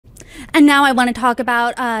And now I want to talk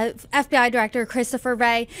about FBI Director Christopher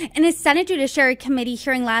Wray. In his Senate Judiciary Committee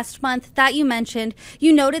hearing last month that you mentioned,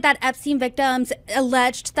 you noted that Epstein victims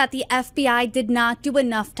alleged that the FBI did not do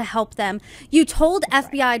enough to help them. You told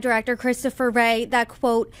FBI Director Christopher Wray that,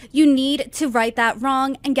 quote, "You need to right that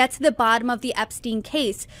wrong and get to the bottom of the Epstein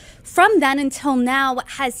case." From then until now,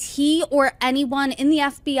 has he or anyone in the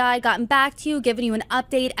FBI gotten back to you, given you an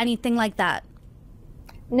update, anything like that?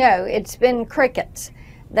 No, it's been crickets.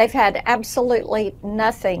 They've had absolutely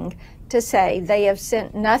nothing to say. They have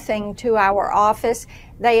sent nothing to our office.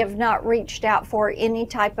 They have not reached out for any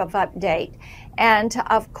type of update. And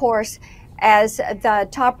of course, as the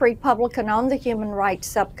top Republican on the Human Rights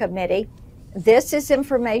Subcommittee, this is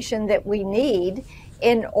information that we need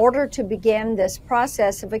in order to begin this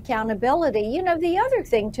process of accountability. You know, the other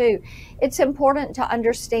thing too, it's important to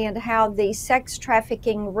understand how the sex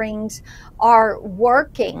trafficking rings are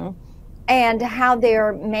working and how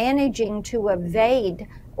they're managing to evade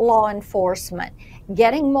law enforcement.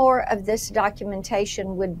 Getting more of this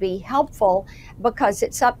documentation would be helpful, because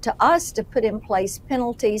it's up to us to put in place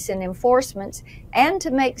penalties and enforcements and to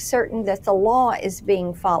make certain that the law is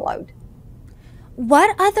being followed.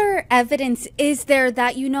 What other evidence is there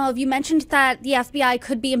that you know of? You mentioned that the FBI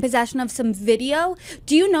could be in possession of some video.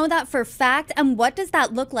 Do you know that for a fact? And what does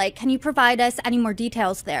that look like? Can you provide us any more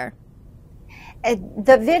details there?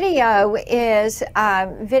 The video is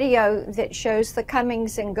video that shows the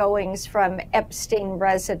comings and goings from Epstein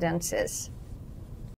residences.